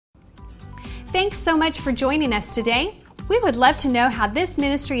Thanks so much for joining us today. We would love to know how this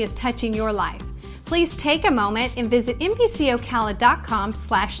ministry is touching your life. Please take a moment and visit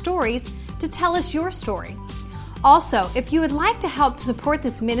mpcocala.com/stories to tell us your story. Also, if you would like to help to support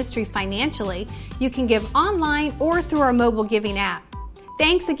this ministry financially, you can give online or through our mobile giving app.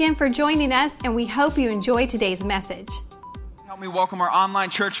 Thanks again for joining us, and we hope you enjoy today's message. Help me welcome our online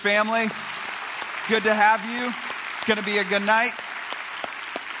church family. Good to have you. It's going to be a good night.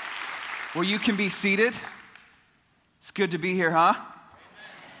 Well, you can be seated. It's good to be here, huh?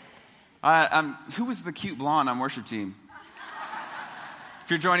 Who was the cute blonde on worship team? If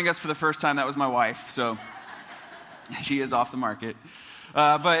you're joining us for the first time, that was my wife, so she is off the market.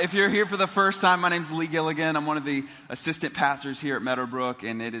 But if you're here for the first time, my name's Lee Gilligan. I'm one of the assistant pastors here at Meadowbrook,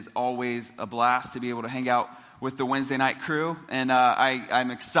 and it is always a blast to be able to hang out with the Wednesday night crew. And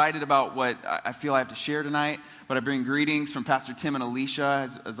I'm excited about what I feel I have to share tonight. But I bring greetings from Pastor Tim and Alicia.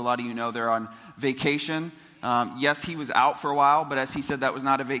 As a lot of you know, they're on vacation. Yes, he was out for a while, but as he said, that was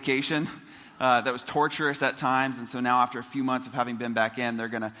not a vacation. That was torturous at times. And so now after a few months of having been back in, they're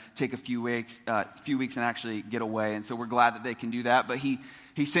going to take a few weeks and actually get away. And so we're glad that they can do that. But he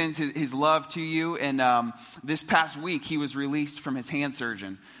sends his love to you. And this past week, he was released from his hand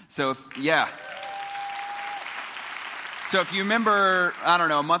surgeon. So if you remember, I don't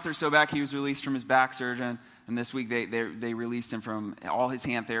know, a month or so back, he was released from his back surgeon. And this week, they released him from all his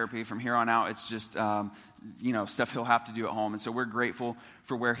hand therapy. From here on out, it's just, stuff he'll have to do at home. And so we're grateful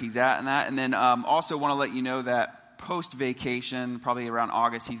for where he's at in that. And then also want to let you know that post-vacation, probably around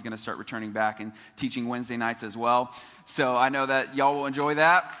August, he's going to start returning back and teaching Wednesday nights as well. So I know that y'all will enjoy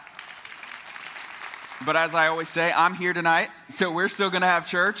that. But as I always say, I'm here tonight, so we're still going to have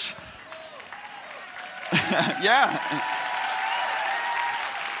church. Yeah.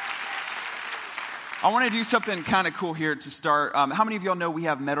 I want to do something kind of cool here to start. How many of y'all know we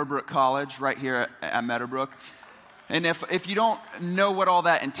have Meadowbrook College right here at Meadowbrook? And if you don't know what all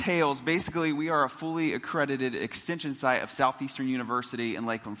that entails, basically we are a fully accredited extension site of Southeastern University in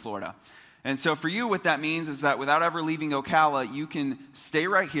Lakeland, Florida. And so for you, what that means is that without ever leaving Ocala, you can stay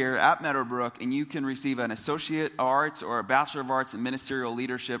right here at Meadowbrook and you can receive an Associate of Arts or a Bachelor of Arts in Ministerial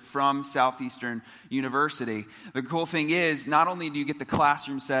Leadership from Southeastern University. The cool thing is, not only do you get the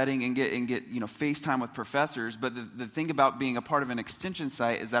classroom setting and get face time with professors, but the thing about being a part of an extension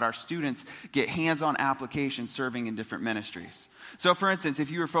site is that our students get hands-on application serving in different ministries. So for instance,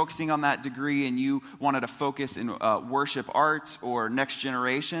 if you were focusing on that degree and you wanted to focus in worship arts or next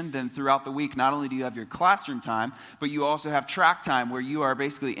generation, then throughout the week, not only do you have your classroom time, but you also have track time where you are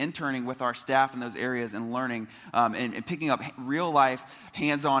basically interning with our staff in those areas and learning and picking up real life,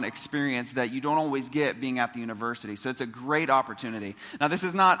 hands-on experience that you don't always get being at the university. So it's a great opportunity. Now, this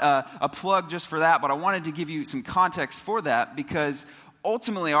is not a plug just for that, but I wanted to give you some context for that because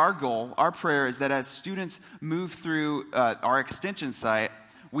ultimately, our goal, our prayer is that as students move through our extension site,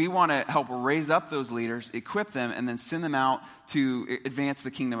 we want to help raise up those leaders, equip them, and then send them out to advance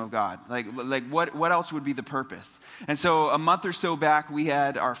the kingdom of God. Like what else would be the purpose? And so a month or so back, we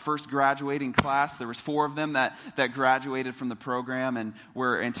had our first graduating class. There was 4 of them that graduated from the program, and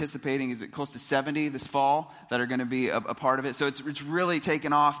we're anticipating, is it close to 70 this fall that are going to be a part of it? So it's really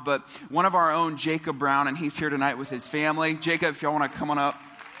taken off. But one of our own, Jacob Brown, and he's here tonight with his family. Jacob, if y'all want to come on up.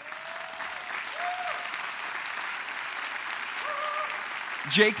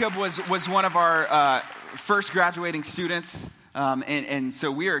 Jacob was one of our first graduating students, and so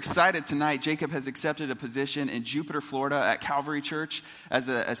we are excited tonight. Jacob has accepted a position in Jupiter, Florida at Calvary Church as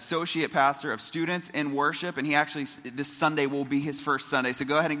an associate pastor of students in worship, and he actually, this Sunday will be his first Sunday, so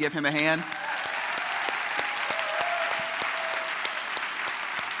go ahead and give him a hand.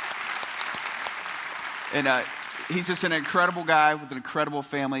 And he's just an incredible guy with an incredible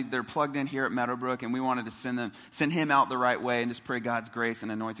family. They're plugged in here at Meadowbrook, and we wanted to send him out the right way and just pray God's grace and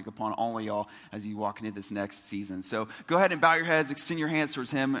anointing upon all of y'all as you walk into this next season. So go ahead and bow your heads, extend your hands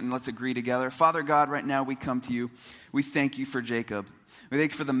towards him, and let's agree together. Father God, right now we come to you. We thank you for Jacob. We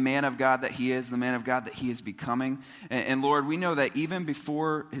thank you for the man of God that he is, the man of God that he is becoming. And Lord, we know that even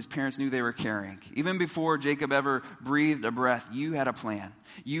before his parents knew they were carrying, even before Jacob ever breathed a breath, you had a plan.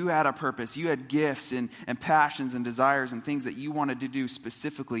 You had a purpose. You had gifts and passions and desires and things that you wanted to do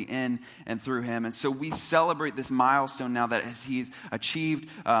specifically in and through him. And so we celebrate this milestone now that as he's achieved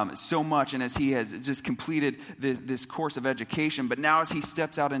so much and as he has just completed this course of education. But now as he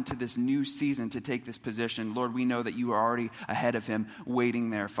steps out into this new season to take this position, Lord, we know that you are already ahead of him, waiting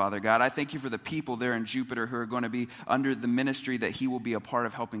there, Father God. I thank you for the people there in Jupiter who are going to be under the ministry that he will be a part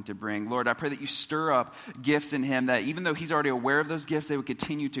of helping to bring. Lord, I pray that you stir up gifts in him, that even though he's already aware of those gifts, they would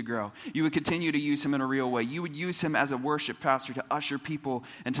continue to grow. You would continue to use him in a real way. You would use him as a worship pastor to usher people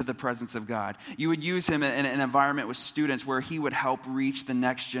into the presence of God. You would use him in an environment with students where he would help reach the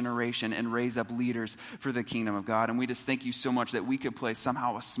next generation and raise up leaders for the kingdom of God. And we just thank you so much that we could play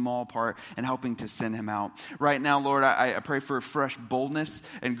somehow a small part in helping to send him out. Right now, Lord, I pray for fresh boldness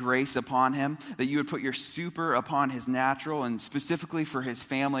and grace upon him, that you would put your super upon his natural, and specifically for his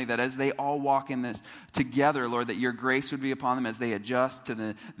family, that as they all walk in this together, Lord, that your grace would be upon them as they adjust to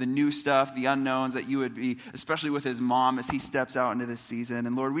the new stuff, the unknowns, that you would be, especially with his mom as he steps out into this season.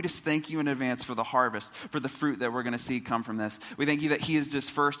 And Lord, we just thank you in advance for the harvest, for the fruit that we're going to see come from this. We thank you that he is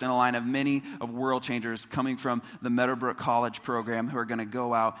just first in a line of many of world changers coming from the Meadowbrook College program who are going to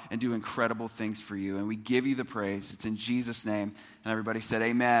go out and do incredible things for you. And we give you the praise. It's in Jesus' name. And everybody said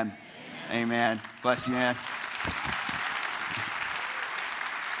amen. Amen. Amen. Bless you, man.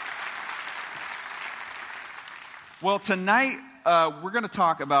 Well, tonight we're going to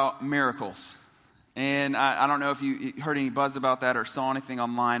talk about miracles. And I don't know if you heard any buzz about that or saw anything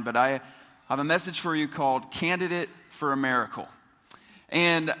online, but I have a message for you called Candidate for a Miracle.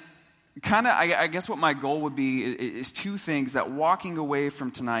 And kind of, I guess what my goal would be is two things: that walking away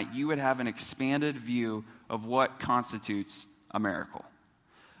from tonight, you would have an expanded view of what constitutes a miracle.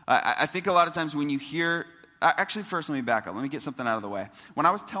 I think a lot of times when you hear, actually first let me back up, let me get something out of the way. When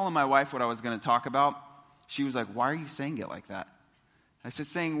I was telling my wife what I was going to talk about, she was like, "Why are you saying it like that?" I said,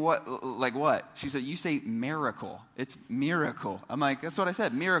 "Saying what? Like what?" She said, "You say miracle. It's miracle." I'm like, "That's what I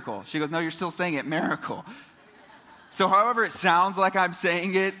said, miracle." She goes, "No, you're still saying it, miracle." So however it sounds like I'm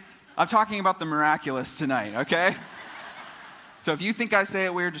saying it, I'm talking about the miraculous tonight, okay? So if you think I say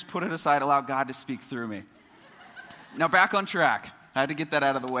it weird, just put it aside, allow God to speak through me. Now back on track. I had to get that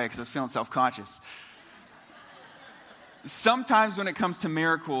out of the way because I was feeling self-conscious. Sometimes when it comes to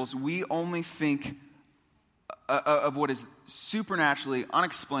miracles, we only think of what is supernaturally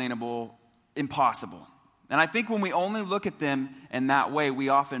unexplainable, impossible. And I think when we only look at them in that way, we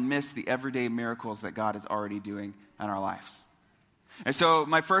often miss the everyday miracles that God is already doing in our lives. And so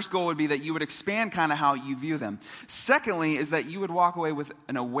my first goal would be that you would expand kind of how you view them. Secondly, is that you would walk away with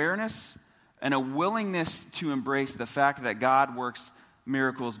an awareness and a willingness to embrace the fact that God works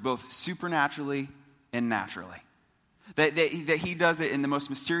miracles both supernaturally and naturally. That he does it in the most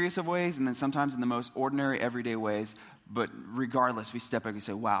mysterious of ways, and then sometimes in the most ordinary, everyday ways. But regardless, we step back and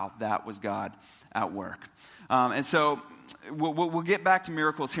say, wow, that was God at work. And so we'll get back to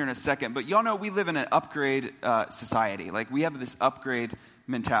miracles here in a second. But y'all know we live in an upgrade society. Like, we have this upgrade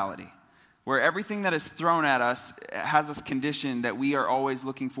mentality where everything that is thrown at us has us conditioned that we are always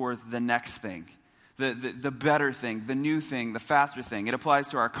looking for the next thing, the better thing, the new thing, the faster thing. It applies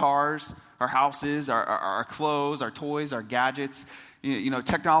to our cars, our houses, our clothes, our toys, our gadgets. You know,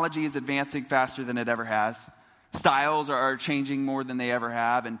 technology is advancing faster than it ever has. Styles are changing more than they ever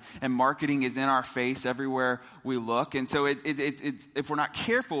have, and marketing is in our face everywhere we look. And so it's if we're not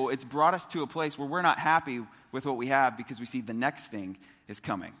careful, it's brought us to a place where we're not happy with what we have because we see the next thing is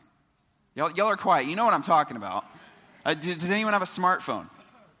coming. Y'all are quiet. You know what I'm talking about. Does anyone have a smartphone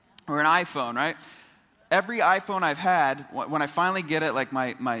or an iPhone, right? Every iPhone I've had, when I finally get it, like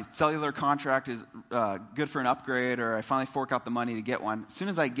my cellular contract is good for an upgrade, or I finally fork out the money to get one, as soon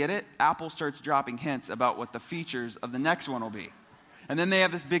as I get it, Apple starts dropping hints about what the features of the next one will be. And then they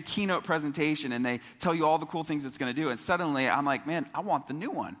have this big keynote presentation, and they tell you all the cool things it's going to do. And suddenly, I'm like, man, I want the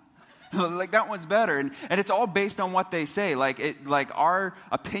new one. Like, that one's better. And it's all based on what they say. Like our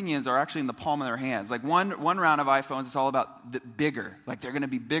opinions are actually in the palm of their hands. Like one round of iPhones, it's all about the bigger. Like, they're going to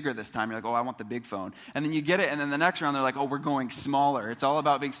be bigger this time. You're like, oh, I want the big phone. And then you get it, and then the next round, they're like, oh, we're going smaller. It's all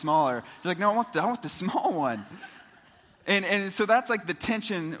about being smaller. You're like, no, I want the small one. And so that's like the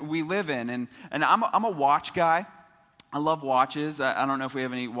tension we live in. And I'm a watch guy. I love watches. I don't know if we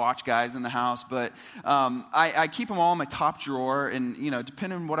have any watch guys in the house, but I keep them all in my top drawer. And, you know,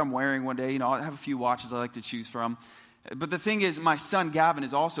 depending on what I'm wearing one day, you know, I have a few watches I like to choose from. But the thing is, my son Gavin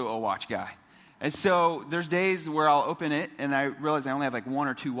is also a watch guy. And so there's days where I'll open it and I realize I only have like one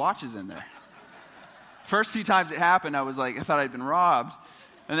or two watches in there. First few times it happened, I was like, I thought I'd been robbed.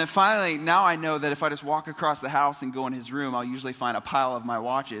 And then finally, now I know that if I just walk across the house and go in his room, I'll usually find a pile of my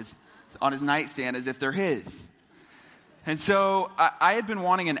watches on his nightstand as if they're his. And so I had been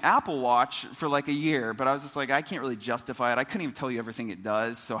wanting an Apple Watch for like a year, but I was just like, I can't really justify it. I couldn't even tell you everything it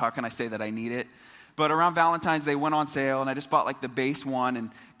does, so how can I say that I need it? But around Valentine's, they went on sale, and I just bought like the base one,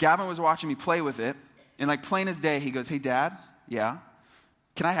 and Gavin was watching me play with it, and like plain as day, he goes, hey, Dad, yeah,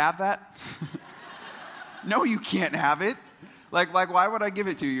 can I have that? No, you can't have it. Like, why would I give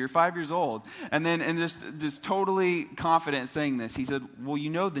it to you? You're 5 years old. And just totally confident in saying this. He said, well, you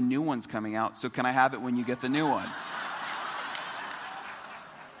know the new one's coming out, so can I have it when you get the new one?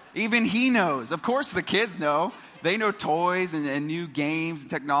 Even he knows. Of course the kids know. They know toys and new games and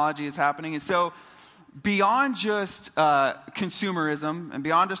technology is happening. And so beyond just consumerism and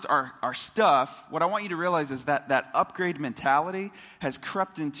beyond just our stuff, what I want you to realize is that upgrade mentality has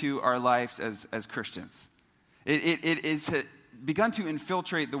crept into our lives as Christians. It is begun to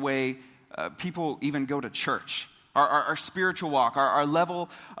infiltrate the way people even go to church. Our spiritual walk, our level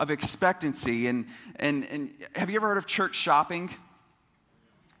of expectancy. And have you ever heard of church shopping?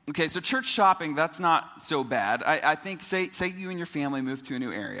 Okay, so church shopping, that's not so bad. I think, say you and your family moved to a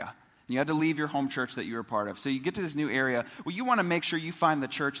new area. You had to leave your home church that you were a part of. So you get to this new area. Well, you want to make sure you find the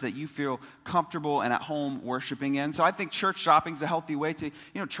church that you feel comfortable and at home worshiping in. So I think church shopping is a healthy way to,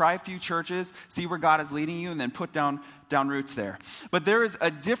 try a few churches, see where God is leading you, and then put down roots there. But there is a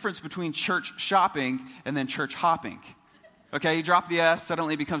difference between church shopping and then church hopping. Okay, you drop the S,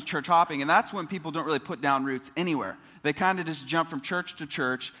 suddenly it becomes church hopping, and that's when people don't really put down roots anywhere. They kind of just jump from church to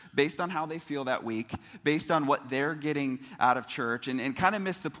church based on how they feel that week, based on what they're getting out of church, and kind of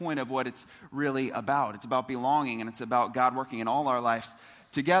miss the point of what it's really about. It's about belonging, and it's about God working in all our lives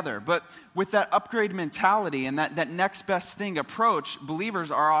together. But with that upgrade mentality and that next best thing approach,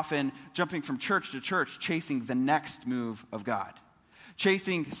 believers are often jumping from church to church, chasing the next move of God.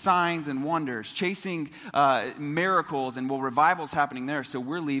 Chasing signs and wonders, chasing miracles, and revival's happening there, so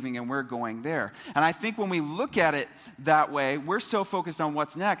we're leaving and we're going there. And I think when we look at it that way, we're so focused on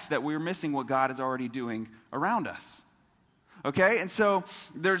what's next that we're missing what God is already doing around us. Okay? And so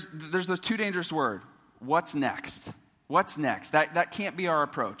there's those two dangerous words. What's next? What's next? That can't be our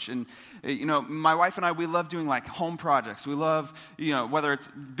approach. And, my wife and I, we love doing like home projects. We love, whether it's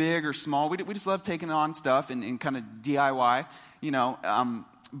big or small, we just love taking on stuff and kind of DIY,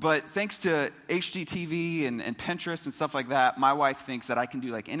 but thanks to HGTV and Pinterest and stuff like that, my wife thinks that I can do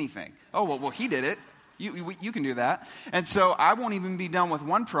like anything. Oh, well, he did it. You can do that. And so I won't even be done with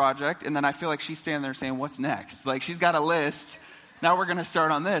one project, and then I feel like she's standing there saying, what's next? Like she's got a list. Now we're going to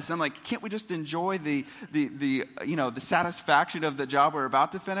start on this. I'm like, can't we just enjoy the satisfaction of the job we're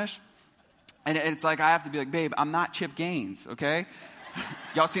about to finish? And it's like, I have to be like, babe, I'm not Chip Gaines, okay?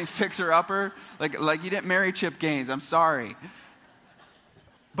 Y'all seen Fixer Upper? Like you didn't marry Chip Gaines. I'm sorry.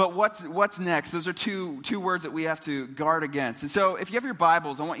 But what's next? Those are two words that we have to guard against. And so if you have your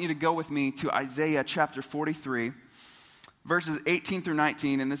Bibles, I want you to go with me to Isaiah chapter 43, verses 18 through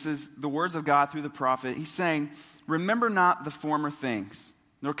 19. And this is the words of God through the prophet. He's saying, remember not the former things,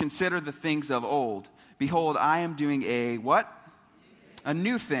 nor consider the things of old. Behold, I am doing a what? A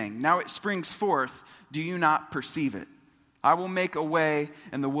new thing. Now it springs forth. Do you not perceive it? I will make a way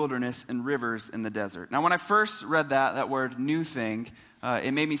in the wilderness and rivers in the desert. Now when I first read that word new thing,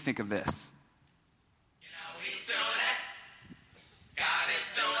 it made me think of this. He's doing it. God is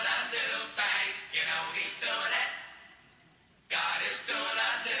doing a new thing. He's doing it. God is doing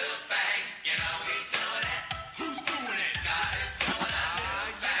a new thing. He's doing it. Who's doing it? God is doing a new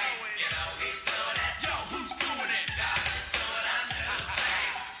thing. He's doing it. Yo, who's doing it? God is doing a new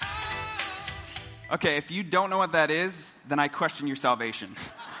thing. Okay, if you don't know what that is, then I question your salvation.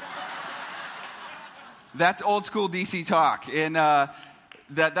 That's old school DC talk. And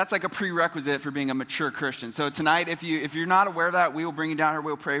that's like a prerequisite for being a mature Christian. So tonight, if you're not aware of that, we will bring you down here,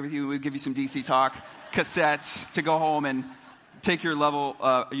 we'll pray with you, we'll give you some DC talk cassettes to go home and take your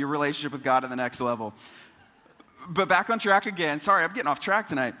relationship with God to the next level. But back on track again. Sorry, I'm getting off track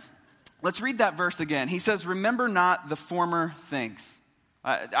tonight. Let's read that verse again. He says, remember not the former things.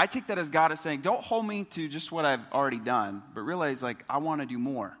 I take that as God is saying, don't hold me to just what I've already done, but realize like I want to do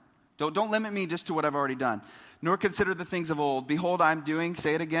more. Don't limit me just to what I've already done. Nor consider the things of old. Behold, I'm doing,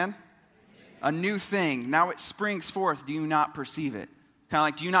 say it again, a new thing. Now it springs forth. Do you not perceive it? Kind of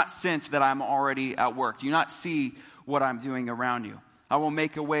like, do you not sense that I'm already at work? Do you not see what I'm doing around you? I will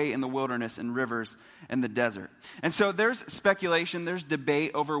make a way in the wilderness and rivers in the desert. And so there's speculation, there's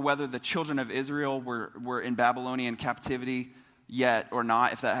debate over whether the children of Israel were in Babylonian captivity yet or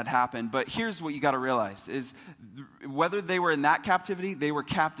not, if that had happened. But here's what you got to realize, is whether they were in that captivity, they were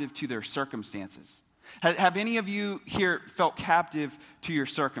captive to their circumstances. Have any of you here felt captive to your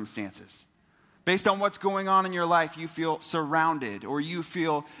circumstances? Based on what's going on in your life, you feel surrounded or you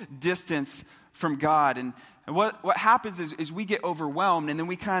feel distance from God. And what happens is we get overwhelmed, and then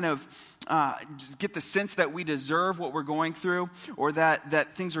we kind of just get the sense that we deserve what we're going through, or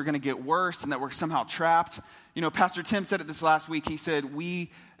that things are going to get worse and that we're somehow trapped. Pastor Tim said it this last week. He said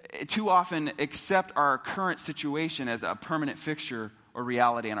we too often accept our current situation as a permanent fixture or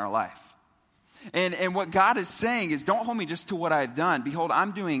reality in our life. And what God is saying is, don't hold me just to what I've done. Behold,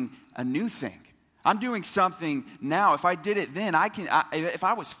 I'm doing a new thing. I'm doing something now. If I did it then, if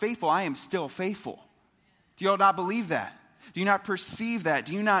I was faithful, I am still faithful. Do you all not believe that? Do you not perceive that?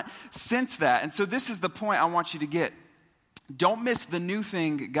 Do you not sense that? And so this is the point I want you to get. Don't miss the new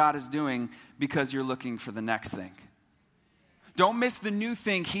thing God is doing because you're looking for the next thing. Don't miss the new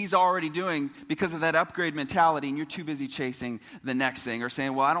thing he's already doing because of that upgrade mentality, and you're too busy chasing the next thing, or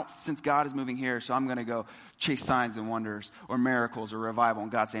saying, well, since God is moving here, so I'm going to go chase signs and wonders or miracles or revival.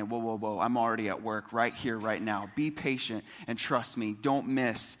 And God's saying, whoa, I'm already at work right here, right now. Be patient and trust me. Don't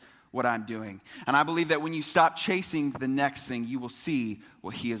miss what I'm doing. And I believe that when you stop chasing the next thing, you will see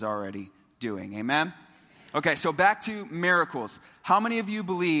what he is already doing. Amen? Okay, so back to miracles. How many of you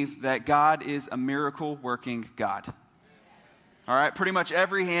believe that God is a miracle-working God? All right, pretty much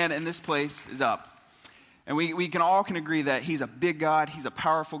every hand in this place is up. And we can agree that he's a big God, he's a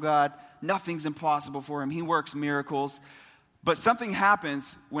powerful God, nothing's impossible for him, he works miracles. But something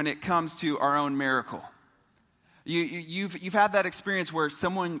happens when it comes to our own miracle. You've had that experience where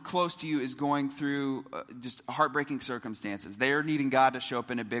someone close to you is going through just heartbreaking circumstances. They are needing God to show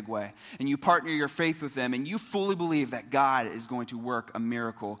up in a big way. And you partner your faith with them, and you fully believe that God is going to work a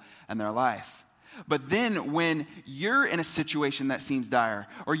miracle in their life. But then when you're in a situation that seems dire,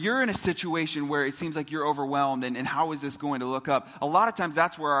 or you're in a situation where it seems like you're overwhelmed and how is this going to look up, a lot of times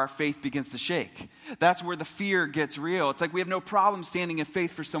that's where our faith begins to shake. That's where the fear gets real. It's like we have no problem standing in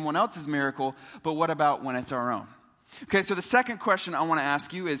faith for someone else's miracle, but what about when it's our own? Okay, so the second question I want to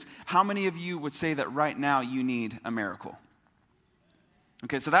ask you is, how many of you would say that right now you need a miracle?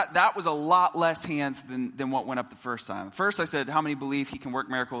 Okay, so that was a lot less hands than what went up the first time. First I said, how many believe he can work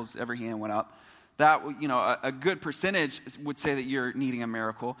miracles? Every hand went up. That, a good percentage would say that you're needing a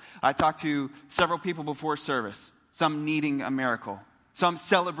miracle. I talked to several people before service, some needing a miracle, some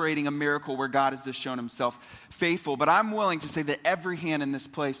celebrating a miracle where God has just shown himself faithful. But I'm willing to say that every hand in this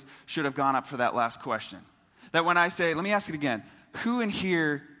place should have gone up for that last question. That when I say, let me ask it again, who in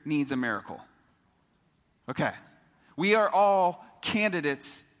here needs a miracle? Okay, we are all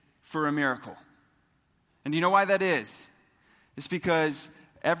candidates for a miracle. And do you know why that is? It's because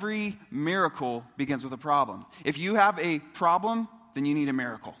every miracle begins with a problem. If you have a problem, then you need a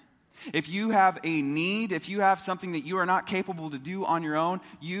miracle. If you have a need, if you have something that you are not capable to do on your own,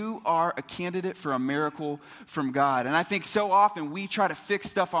 you are a candidate for a miracle from God. And I think so often we try to fix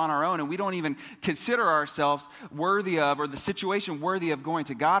stuff on our own, and we don't even consider ourselves worthy of, or the situation worthy of going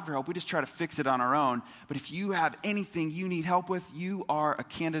to God for help. We just try to fix it on our own. But if you have anything you need help with, you are a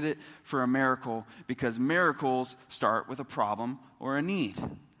candidate for a miracle, because miracles start with a problem or a need.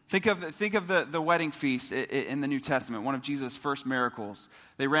 Think of the wedding feast in the New Testament, one of Jesus' first miracles.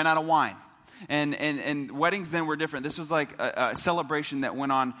 They ran out of wine. And weddings then were different. This was like a celebration that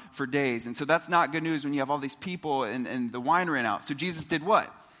went on for days. And so that's not good news when you have all these people and the wine ran out. So Jesus did what?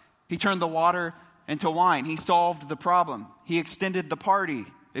 He turned the water into wine. He solved the problem. He extended the party,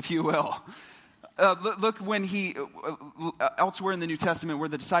 if you will. Look when elsewhere in the New Testament where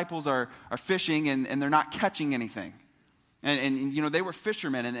the disciples are fishing and they're not catching anything. And they were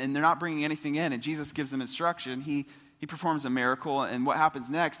fishermen, and they're not bringing anything in. And Jesus gives them instruction. He performs a miracle. And what happens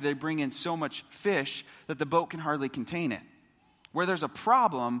next, they bring in so much fish that the boat can hardly contain it. Where there's a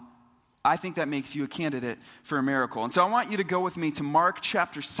problem, I think that makes you a candidate for a miracle. And so I want you to go with me to Mark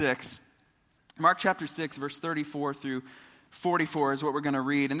chapter 6. Mark chapter 6, verse 34 through 44 is what we're going to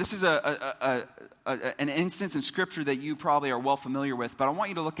read. And this is an instance in Scripture that you probably are well familiar with. But I want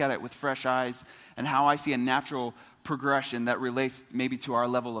you to look at it with fresh eyes and how I see a natural progression that relates maybe to our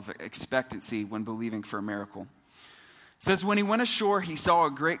level of expectancy when believing for a miracle. It says, when he went ashore, he saw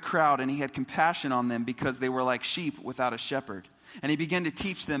a great crowd, and he had compassion on them because they were like sheep without a shepherd. And he began to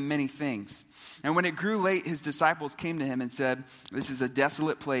teach them many things. And when it grew late, his disciples came to him and said, this is a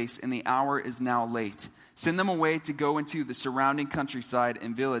desolate place, and the hour is now late. Send them away to go into the surrounding countryside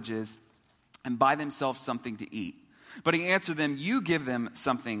and villages and buy themselves something to eat. But he answered them, you give them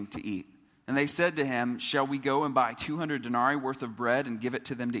something to eat. And they said to him, shall we go and buy 200 denarii worth of bread and give it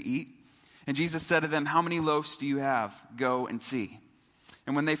to them to eat? And Jesus said to them, how many loaves do you have? Go and see.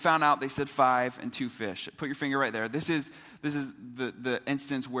 And when they found out, they said 5 and 2 fish. Put your finger right there. This is the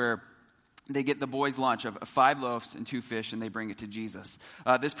instance where they get the boys' lunch of 5 loaves and 2 fish, and they bring it to Jesus.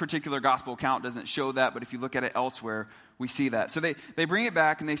 This particular gospel account doesn't show that, but if you look at it elsewhere, we see that. So they bring it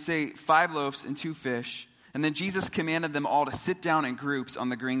back, and they say 5 loaves and 2 fish. And then Jesus commanded them all to sit down in groups on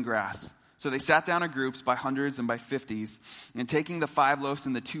the green grass. So they sat down in groups by hundreds and by 50s, and taking the 5 loaves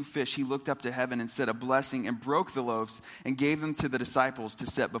and the 2 fish, he looked up to heaven and said a blessing and broke the loaves and gave them to the disciples to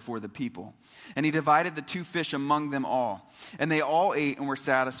set before the people. And he divided the 2 fish among them all. And they all ate and were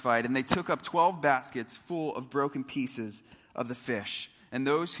satisfied, and they took up 12 baskets full of broken pieces of the fish. And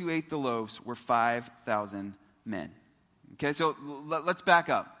those who ate the loaves were 5,000 men. Okay, so let's back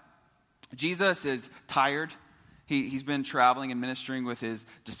up. Jesus is tired. He's been traveling and ministering with his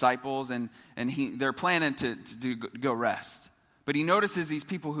disciples, and they're planning to go rest. But he notices these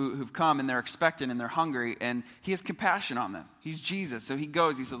people who've come, and they're expectant, and they're hungry, and he has compassion on them. He's Jesus, so he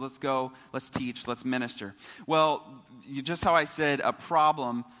goes. He says, let's go, let's teach, let's minister. Well, just how I said a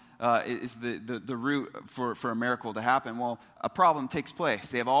problem is the root for a miracle to happen. Well, a problem takes place.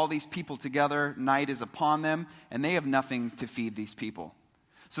 They have all these people together, night is upon them, and they have nothing to feed these people.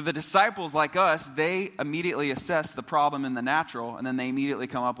 So the disciples, like us, they immediately assess the problem in the natural, and then they immediately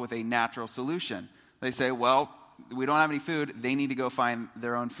come up with a natural solution. They say, well, we don't have any food. They need to go find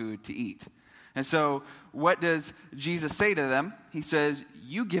their own food to eat. And so what does Jesus say to them? He says,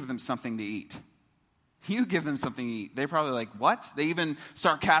 you give them something to eat. You give them something to eat. They're probably like, what? They even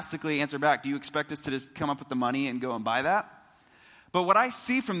sarcastically answer back, do you expect us to just come up with the money and go and buy that? But what I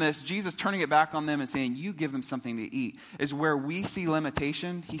see from this, Jesus turning it back on them and saying, you give them something to eat, is where we see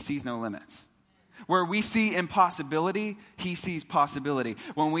limitation, he sees no limits. Where we see impossibility, he sees possibility.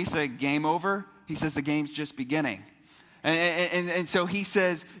 When we say game over, he says the game's just beginning. And so he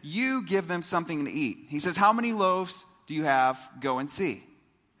says, you give them something to eat. He says, how many loaves do you have? Go and see.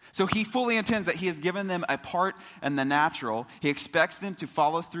 So he fully intends that he has given them a part in the natural. He expects them to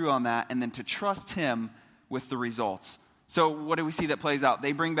follow through on that and then to trust him with the results. So what do we see that plays out?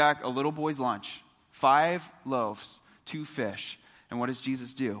 They bring back a little boy's lunch, 5 loaves, 2 fish. And what does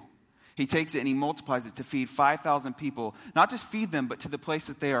Jesus do? He takes it and he multiplies it to feed 5,000 people. Not just feed them, but to the place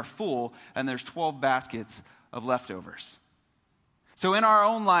that they are full, and there's 12 baskets of leftovers. So in our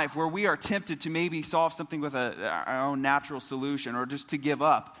own life, where we are tempted to maybe solve something with our own natural solution or just to give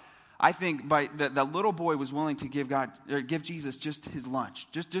up, I think by that little boy was willing to give Jesus just his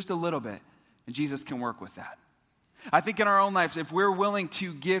lunch, just a little bit, and Jesus can work with that. I think in our own lives, if we're willing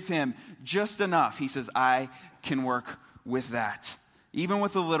to give him just enough, he says, I can work with that. Even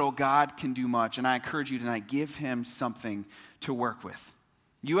with a little, God can do much. And I encourage you tonight, give him something to work with.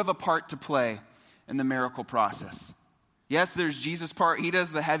 You have a part to play in the miracle process. Yes, there's Jesus' part. He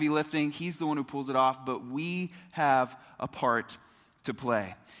does the heavy lifting. He's the one who pulls it off. But we have a part to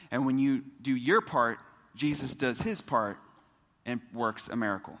play. And when you do your part, Jesus does his part and works a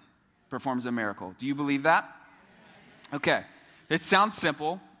miracle, performs a miracle. Do you believe that? Okay, it sounds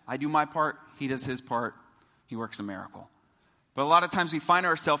simple. I do my part, he does his part, he works a miracle. But a lot of times we find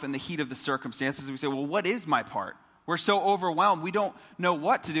ourselves in the heat of the circumstances and we say, well, what is my part? We're so overwhelmed, we don't know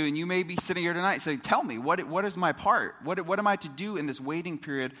what to do. And you may be sitting here tonight saying, tell me, what is my part? What am I to do in this waiting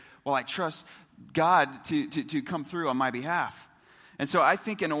period while I trust God to come through on my behalf? And so I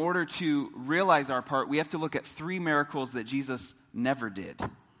think in order to realize our part, we have to look at 3 miracles that Jesus never did.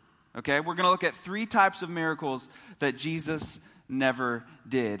 Okay, we're going to look at 3 types of miracles that Jesus never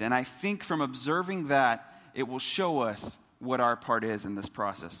did. And I think from observing that, it will show us what our part is in this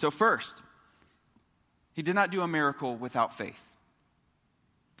process. So first, he did not do a miracle without faith.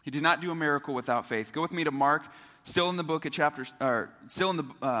 He did not do a miracle without faith. Go with me to Mark, still in the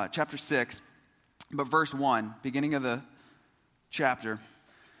chapter 6, but verse 1, beginning of the chapter.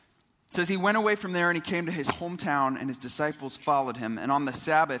 It says, he went away from there and he came to his hometown, and his disciples followed him. And on the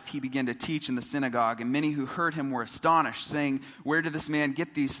Sabbath he began to teach in the synagogue, and many who heard him were astonished, saying, where did this man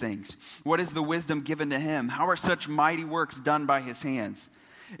get these things? What is the wisdom given to him? How are such mighty works done by his hands?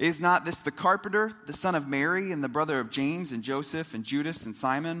 Is not this the carpenter, the son of Mary, and the brother of James and Joseph and Judas and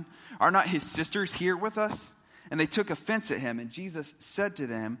Simon? Are not his sisters here with us? And they took offense at him. And Jesus said to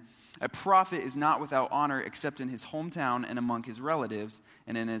them, a prophet is not without honor except in his hometown and among his relatives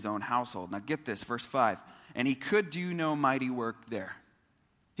and in his own household. Now get this, verse 5. And he could do no mighty work there.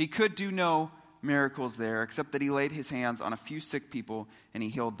 He could do no miracles there, except that he laid his hands on a few sick people and he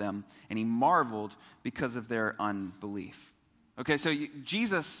healed them. And he marveled because of their unbelief. Okay, so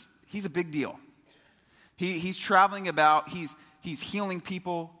Jesus, he's a big deal. He's traveling about, he's healing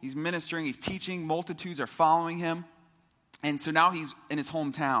people, he's ministering, he's teaching, multitudes are following him. And so now he's in his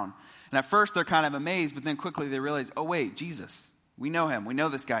hometown. And at first they're kind of amazed, but then quickly they realize, oh wait, Jesus, we know him. We know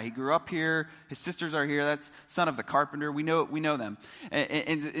this guy. He grew up here. His sisters are here. That's son of the carpenter. We know them.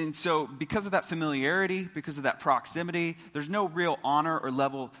 And so because of that familiarity, because of that proximity, there's no real honor or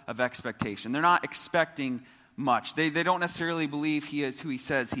level of expectation. They're not expecting much. They don't necessarily believe he is who he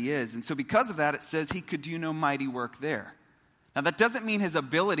says he is. And so because of that, it says he could do no mighty work there. Now that doesn't mean his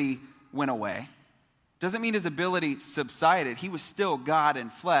ability went away. Doesn't mean his ability subsided. He was still God in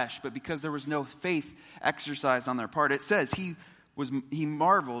flesh, but because there was no faith exercised on their part, it says he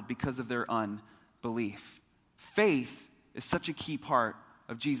marveled because of their unbelief. Faith is such a key part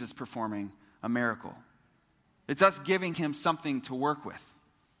of Jesus performing a miracle. It's us giving him something to work with.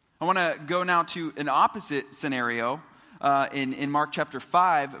 I want to go now to an opposite scenario in Mark chapter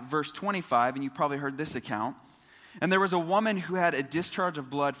 5, verse 25, and you've probably heard this account. And there was a woman who had a discharge of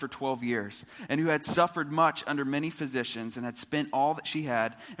blood for 12 years, and who had suffered much under many physicians, and had spent all that she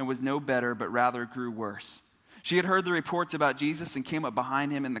had, and was no better, but rather grew worse. She had heard the reports about Jesus, and came up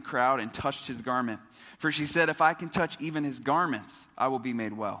behind him in the crowd, and touched his garment. For she said, "If I can touch even his garments, I will be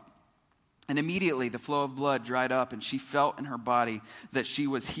made well." And immediately the flow of blood dried up, and she felt in her body that she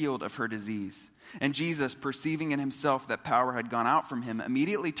was healed of her disease. And Jesus, perceiving in himself that power had gone out from him,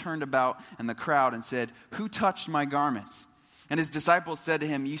 immediately turned about in the crowd and said, "Who touched my garments?" And his disciples said to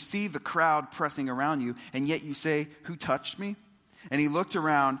him, "You see the crowd pressing around you, and yet you say, 'Who touched me?'" And he looked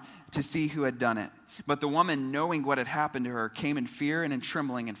around to see who had done it. But the woman, knowing what had happened to her, came in fear and in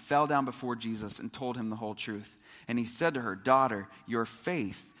trembling, and fell down before Jesus and told him the whole truth. And he said to her, "Daughter, your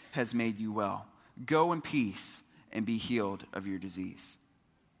faith has made you well. Go in peace and be healed of your disease."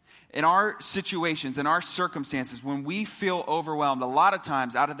 In our situations, in our circumstances, when we feel overwhelmed, a lot of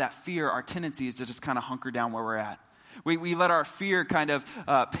times out of that fear, our tendency is to just kind of hunker down where we're at. We let our fear kind of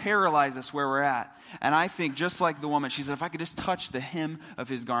paralyze us where we're at. And I think just like the woman, she said, if I could just touch the hem of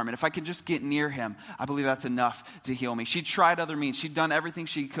his garment, if I could just get near him, I believe that's enough to heal me. She tried other means. She'd done everything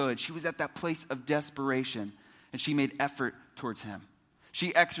she could. She was at that place of desperation, and she made effort towards him.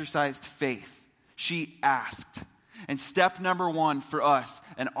 She exercised faith. She asked. And step number one for us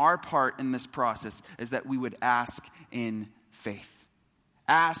and our part in this process is that we would ask in faith.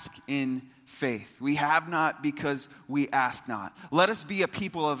 Ask in faith. We have not because we ask not. Let us be a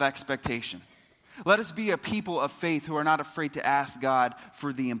people of expectation. Let us be a people of faith who are not afraid to ask God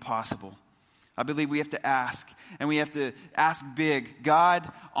for the impossible. I believe we have to ask, and we have to ask big.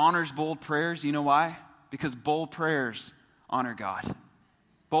 God honors bold prayers. You know why? Because bold prayers honor God.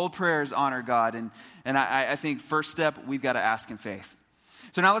 Bold prayers honor God, and I think first step, we've got to ask in faith.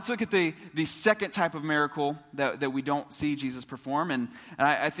 So now let's look at the second type of miracle that we don't see Jesus perform, and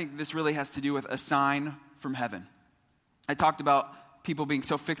I think this really has to do with a sign from heaven. I talked about people being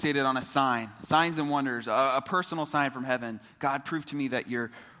so fixated on a sign, signs and wonders, a personal sign from heaven. God, prove to me that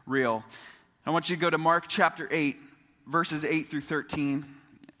you're real. I want you to go to Mark chapter 8, verses 8 through 13.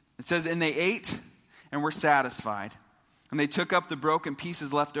 It says, "And they ate and were satisfied. And they took up the broken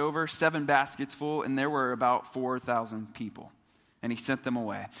pieces left over, 7 baskets full, and there were about 4,000 people. And he sent them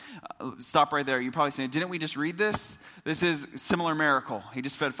away." Stop right there. You're probably saying, didn't we just read this? This is a similar miracle. He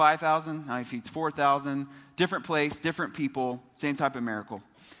just fed 5,000, now he feeds 4,000. Different place, different people, same type of miracle.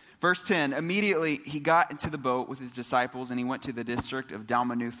 Verse 10, "Immediately he got into the boat with his disciples, and he went to the district of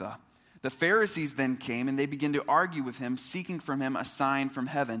Dalmanutha. The Pharisees then came, and they began to argue with him, seeking from him a sign from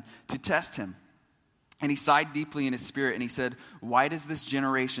heaven to test him. And he sighed deeply in his spirit, and he said, 'Why does this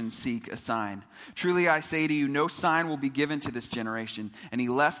generation seek a sign? Truly I say to you, no sign will be given to this generation.' And he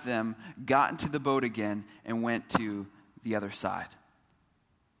left them, got into the boat again, and went to the other side."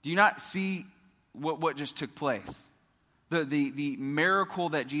 Do you not see what just took place? The miracle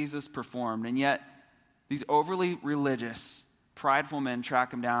that Jesus performed, and yet these overly religious, prideful men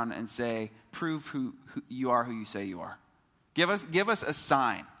track him down and say, "Prove who you are, who you say you are. Give us a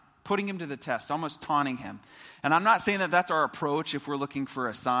sign." Putting him to the test, almost taunting him. And I'm not saying that that's our approach if we're looking for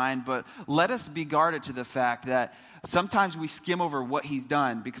a sign, but let us be guarded to the fact that sometimes we skim over what he's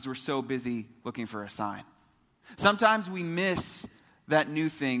done because we're so busy looking for a sign. Sometimes we miss that new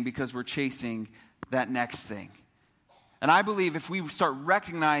thing because we're chasing that next thing. And I believe if we start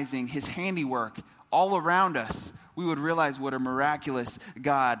recognizing his handiwork all around us, we would realize what a miraculous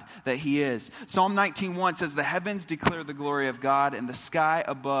God that he is. Psalm 19:1 says, "The heavens declare the glory of God, and the sky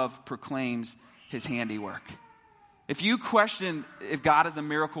above proclaims his handiwork." If you question if God is a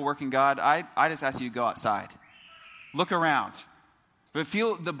miracle-working God, I just ask you to go outside. Look around. But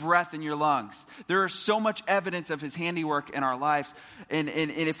feel the breath in your lungs. There is so much evidence of his handiwork in our lives. And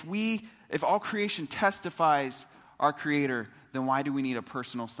if all creation testifies our Creator, then why do we need a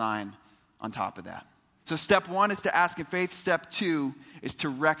personal sign on top of that? So step 1 is to ask in faith. Step 2 is to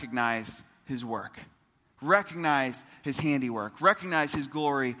recognize his work. Recognize his handiwork. Recognize his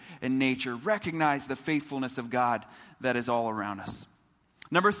glory in nature. Recognize the faithfulness of God that is all around us.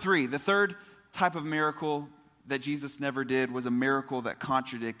 Number 3, the third type of miracle that Jesus never did was a miracle that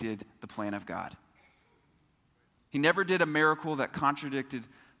contradicted the plan of God. He never did a miracle that contradicted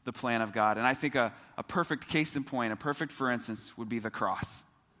the plan of God. And I think a perfect case in point, a perfect for instance, would be the cross.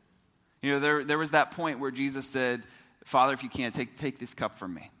 You know, there was that point where Jesus said, Father, if you can, take this cup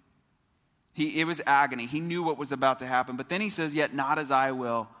from me. It was agony. He knew what was about to happen. But then he says, yet not as I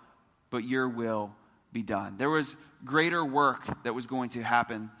will, but your will be done. There was greater work that was going to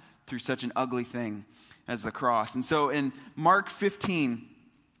happen through such an ugly thing as the cross. And so in Mark 15,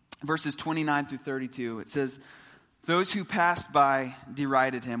 verses 29 through 32, it says, those who passed by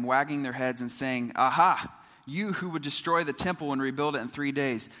derided him, wagging their heads and saying, aha, you who would destroy the temple and rebuild it in 3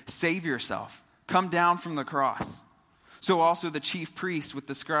 days, save yourself. Come down from the cross. So also the chief priests with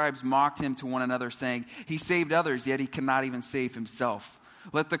the scribes mocked him to one another, saying, he saved others, yet he cannot even save himself.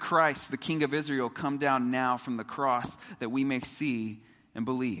 Let the Christ, the King of Israel, come down now from the cross that we may see and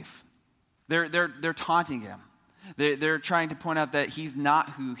believe. They're taunting him. They're trying to point out that he's not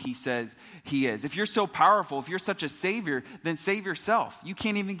who he says he is. If you're so powerful, if you're such a savior, then save yourself. You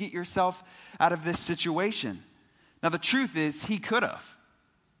can't even get yourself out of this situation. Now the truth is, he could have.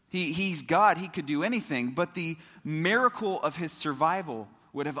 He's God, he could do anything, but the miracle of his survival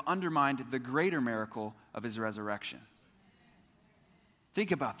would have undermined the greater miracle of his resurrection.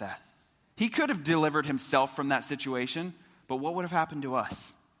 Think about that. He could have delivered himself from that situation, but what would have happened to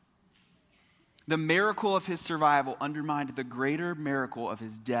us? The miracle of his survival undermined the greater miracle of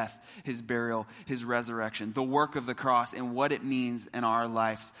his death, his burial, his resurrection, the work of the cross, and what it means in our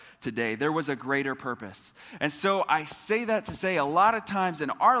lives today. There was a greater purpose. And so I say that to say a lot of times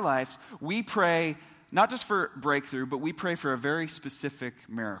in our lives, we pray not just for breakthrough, but we pray for a very specific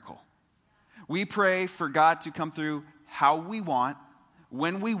miracle. We pray for God to come through how we want,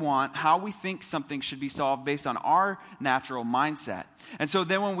 when we want, how we think something should be solved based on our natural mindset. And so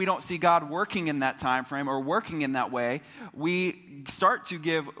then when we don't see God working in that time frame or working in that way, we start to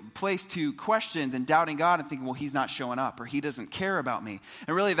give place to questions and doubting God and thinking, well, he's not showing up or he doesn't care about me.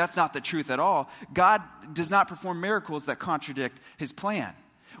 And really, that's not the truth at all. God does not perform miracles that contradict his plan.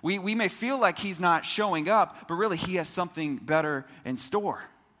 We may feel like he's not showing up, but really he has something better in store.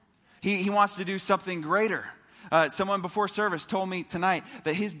 He wants to do something greater. Someone before service told me tonight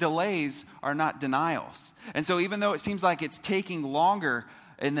that his delays are not denials. And so even though it seems like it's taking longer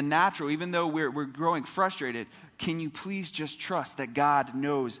in the natural, even though we're growing frustrated, can you please just trust that God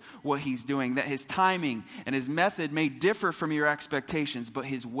knows what he's doing, that his timing and his method may differ from your expectations, but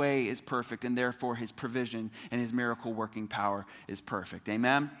his way is perfect, and therefore his provision and his miracle working power is perfect.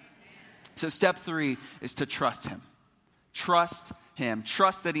 Amen? So step 3 is to trust him. Trust him.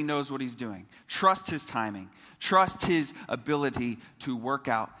 Trust that he knows what he's doing. Trust his timing. Trust his ability to work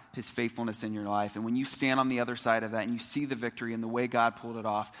out his faithfulness in your life. And when you stand on the other side of that and you see the victory and the way God pulled it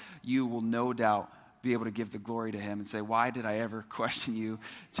off, you will no doubt be able to give the glory to him and say, why did I ever question you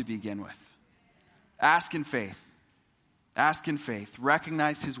to begin with? Ask in faith. Ask in faith.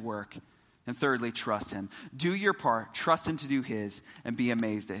 Recognize his work. And thirdly, trust him. Do your part, trust him to do his, and be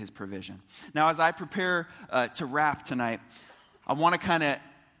amazed at his provision. Now, as I prepare to wrap tonight, I want to kind of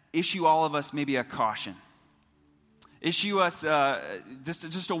issue all of us maybe a caution. Issue us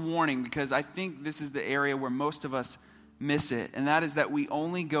just a warning, because I think this is the area where most of us miss it, and that is that we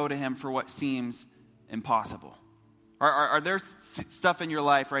only go to him for what seems impossible. Are there stuff in your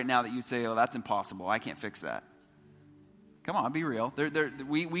life right now that you say, oh, that's impossible, I can't fix that? Come on, be real.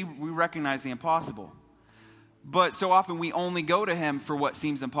 We recognize the impossible. But so often we only go to him for what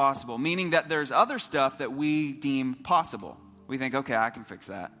seems impossible, meaning that there's other stuff that we deem possible. We think, okay, I can fix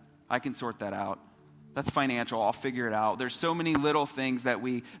that. I can sort that out. That's financial. I'll figure it out. There's so many little things that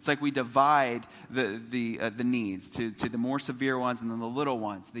it's like we divide the needs to the more severe ones and then the little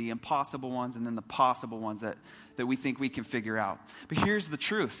ones, the impossible ones and then the possible ones that we think we can figure out. But here's the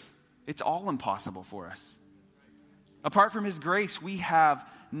truth. It's all impossible for us. Apart from his grace, we have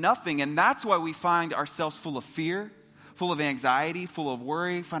nothing. And that's why we find ourselves full of fear, full of anxiety, full of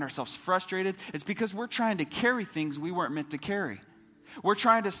worry, find ourselves frustrated. It's because we're trying to carry things we weren't meant to carry. We're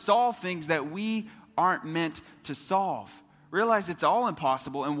trying to solve things that we aren't meant to solve. Realize it's all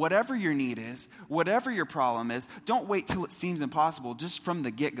impossible, and whatever your need is, whatever your problem is, don't wait till it seems impossible. Just from the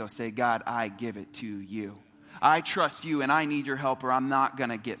get-go, say, God, I give it to you. I trust you, and I need your help, or I'm not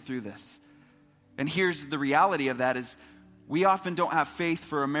going to get through this. And here's the reality of that is we often don't have faith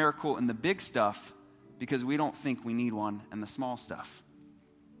for a miracle in the big stuff because we don't think we need one in the small stuff.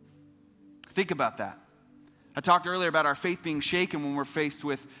 Think about that. I talked earlier about our faith being shaken when we're faced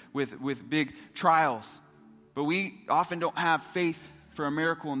with big trials. But we often don't have faith for a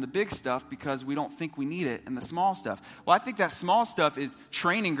miracle in the big stuff because we don't think we need it in the small stuff. Well, I think that small stuff is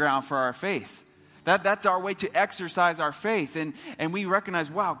training ground for our faith. That's our way to exercise our faith. And we recognize,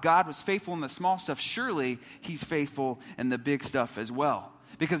 wow, God was faithful in the small stuff. Surely he's faithful in the big stuff as well.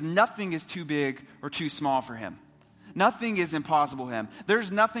 Because nothing is too big or too small for him. Nothing is impossible to him.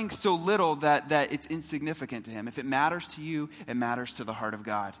 There's nothing so little that it's insignificant to him. If it matters to you, it matters to the heart of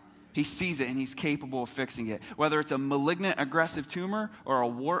God. He sees it and he's capable of fixing it. Whether it's a malignant, aggressive tumor or a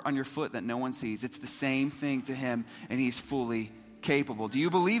wart on your foot that no one sees, it's the same thing to him, and he's fully capable. Do you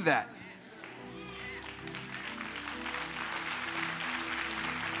believe that?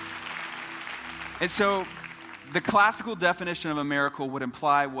 And so the classical definition of a miracle would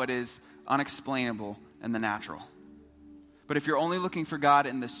imply what is unexplainable in the natural. But if you're only looking for God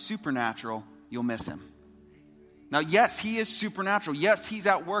in the supernatural, you'll miss him. Now, yes, he is supernatural. Yes, he's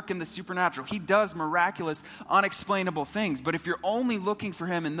at work in the supernatural. He does miraculous, unexplainable things. But if you're only looking for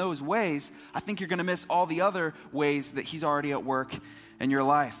him in those ways, I think you're going to miss all the other ways that he's already at work in your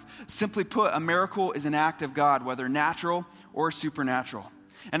life. Simply put, a miracle is an act of God, whether natural or supernatural.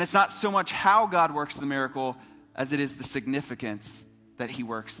 And it's not so much how God works the miracle as it is the significance that he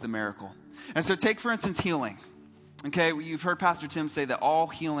works the miracle. And so take, for instance, healing. Okay, you've heard Pastor Tim say that all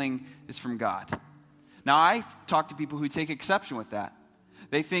healing is from God. Now, I talk to people who take exception with that.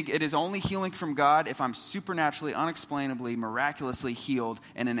 They think it is only healing from God if I'm supernaturally, unexplainably, miraculously healed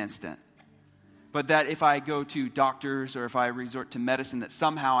in an instant. But that if I go to doctors or if I resort to medicine, that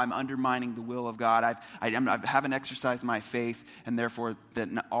somehow I'm undermining the will of God. I haven't exercised my faith, and therefore that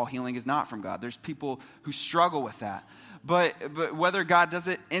all healing is not from God. There's people who struggle with that. But whether God does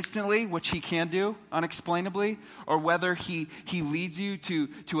it instantly, which he can do unexplainably, or whether he leads you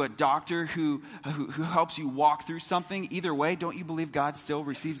to a doctor who helps you walk through something, either way, don't you believe God still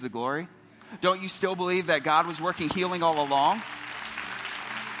receives the glory? Don't you still believe that God was working healing all along?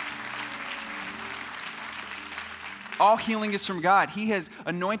 All healing is from God. He has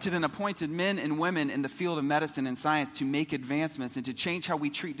anointed and appointed men and women in the field of medicine and science to make advancements and to change how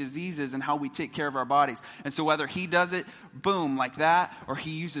we treat diseases and how we take care of our bodies. And so whether he does it, boom, like that, or he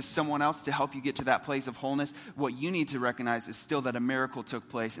uses someone else to help you get to that place of wholeness, what you need to recognize is still that a miracle took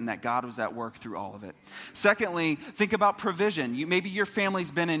place and that God was at work through all of it. Secondly, think about provision. Maybe your family's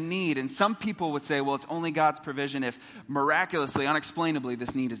been in need, and some people would say, well, it's only God's provision if miraculously, unexplainably,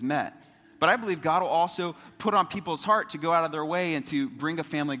 this need is met. But I believe God will also put on people's heart to go out of their way and to bring a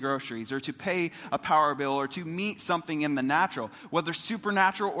family groceries or to pay a power bill or to meet something in the natural. Whether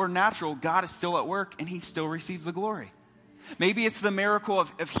supernatural or natural, God is still at work and he still receives the glory. Maybe it's the miracle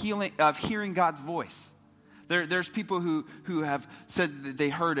of hearing God's voice. There's people who have said that they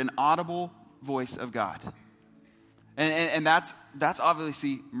heard an audible voice of God. And that's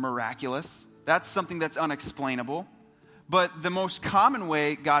obviously miraculous. That's something that's unexplainable. But the most common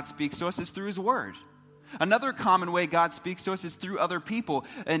way God speaks to us is through his word. Another common way God speaks to us is through other people.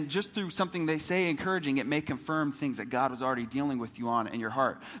 And just through something they say encouraging, it may confirm things that God was already dealing with you on in your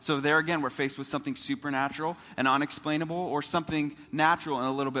heart. So there again, we're faced with something supernatural and unexplainable, or something natural and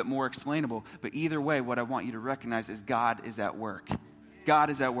a little bit more explainable. But either way, what I want you to recognize is God is at work. God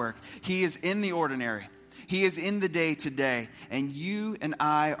is at work. He is in the ordinary. He is in the day-to-day. And you and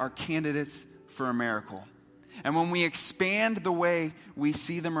I are candidates for a miracle. And when we expand the way we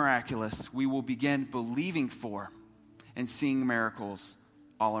see the miraculous, we will begin believing for and seeing miracles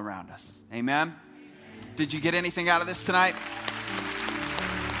all around us. Amen? Did you get anything out of this tonight?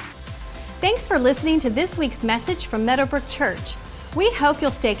 Thanks for listening to this week's message from Meadowbrook Church. We hope you'll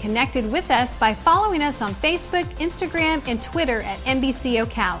stay connected with us by following us on Facebook, Instagram, and Twitter at MBC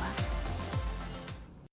Ocala.